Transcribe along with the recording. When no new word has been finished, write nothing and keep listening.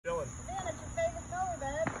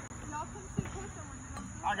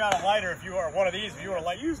got a lighter, if you are one of these, if you want to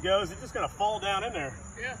let use goes, it's just gonna fall down in there.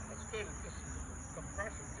 Yeah, that's good. It's just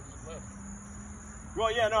compression gets lift.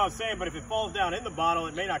 Well, yeah, no, I'm saying, but if it falls down in the bottle,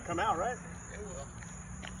 it may not come out, right? It will.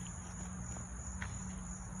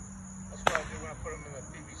 That's what I do when I put them in the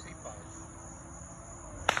PVC pipes.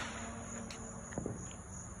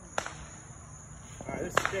 All right,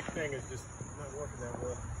 this stick thing is just not working that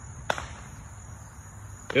well.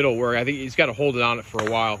 It'll work. I think he's got to hold it on it for a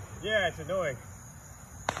while. Yeah, it's annoying.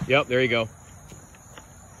 Yep, there you go.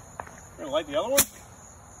 Gonna light the other one?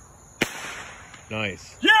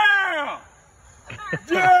 Nice. Yeah!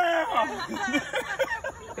 Yeah! I'm gonna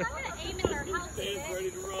aim in their house. Dan's ready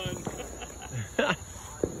to run.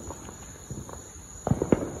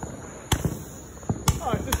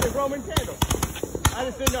 Oh, it's just a Roman candle. I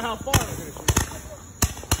just didn't know how far I was gonna shoot.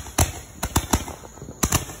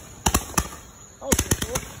 Oh, pretty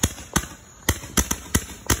cool.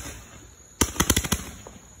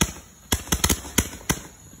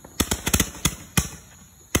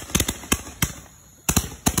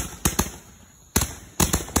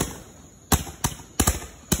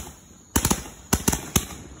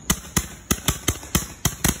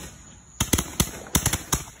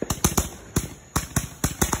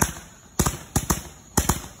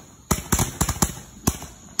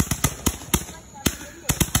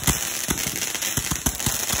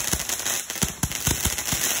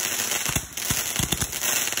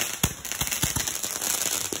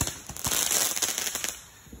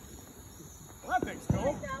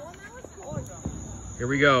 Here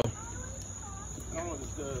we go. I don't know what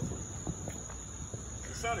this does.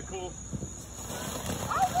 It sounded cool.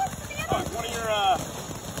 Oh, it's one of your,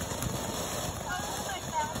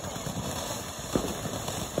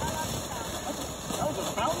 that was a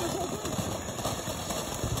fountain or something?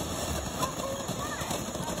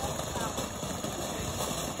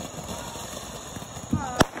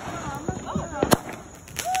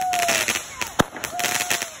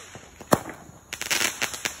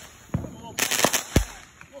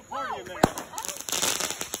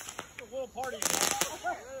 Party in there.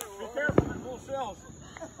 Be careful, there's little shells.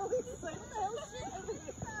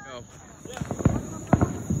 Go.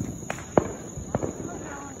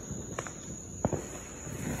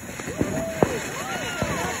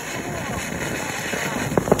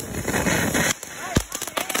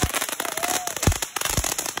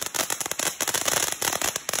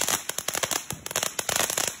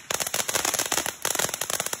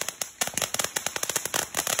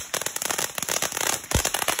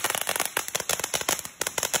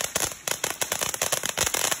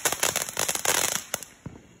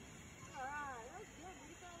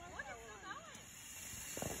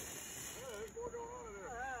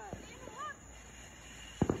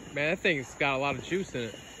 Man, that thing's got a lot of juice in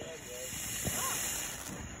it.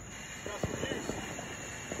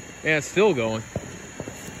 Yeah, it's still going.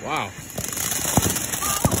 Wow.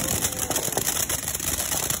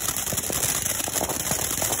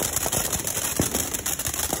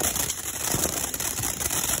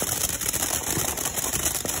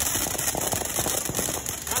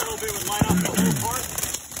 That little bit would light up the whole part.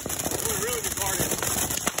 It would really be partying.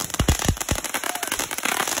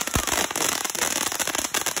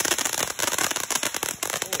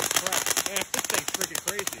 Holy crap. Man, this thing's freaking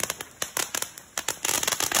crazy.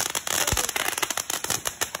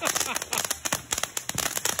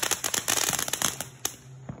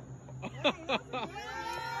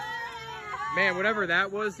 Man, whatever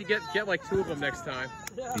that was, you get like 2 of them next time.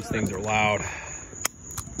 These things are loud.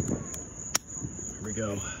 Here we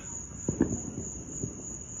go.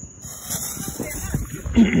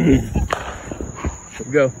 Here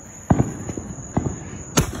we go.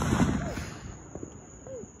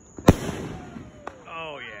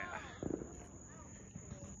 Oh yeah.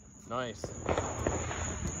 Nice.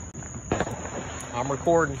 I'm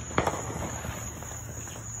recording.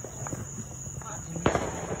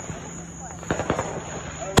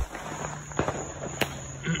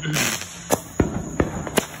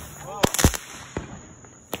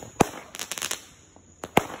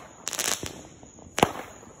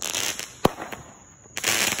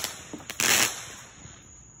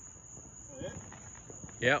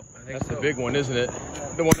 Yep, I think that's so. The big one, isn't it?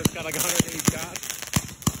 The one that's got like 180 shots.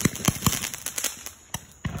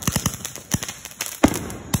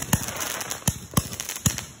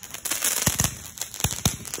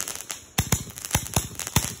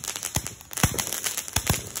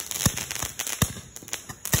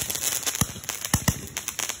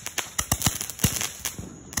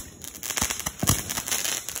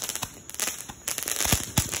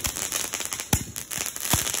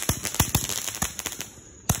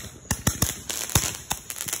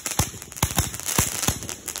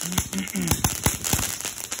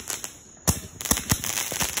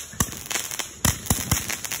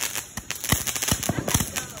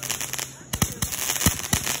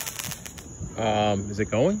 Is it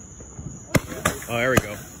going? Oh, there we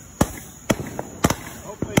go.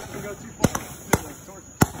 Hopefully it doesn't go too far.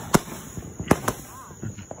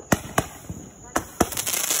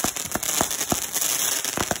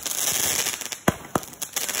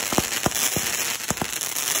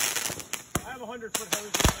 I have a 100-foot hose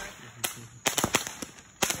in there.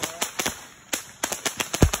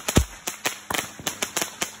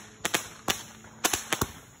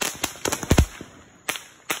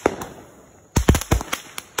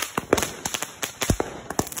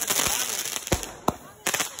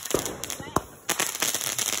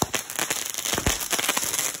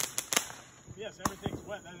 Yes, everything's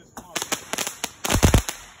wet. That is awesome.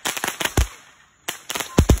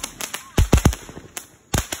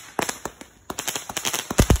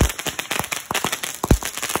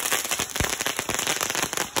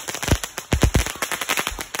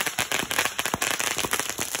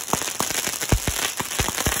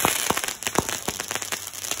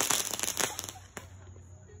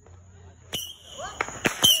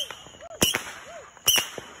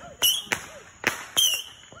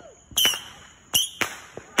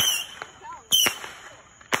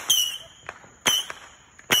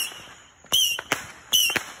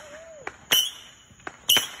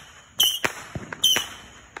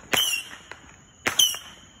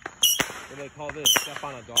 What do they call this? Step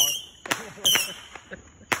on a dog?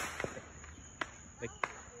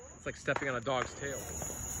 It's like stepping on a dog's tail.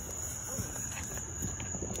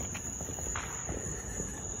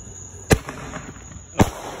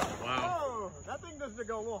 Wow. Oh, that thing doesn't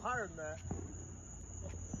go a little higher than that.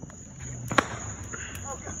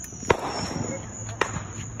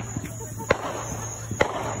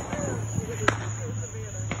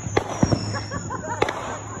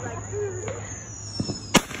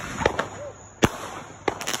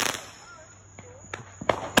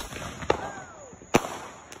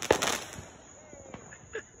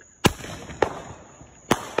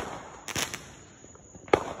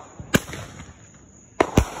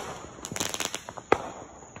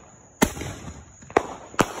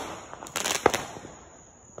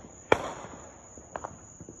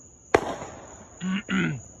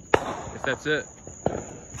 Guess that's it.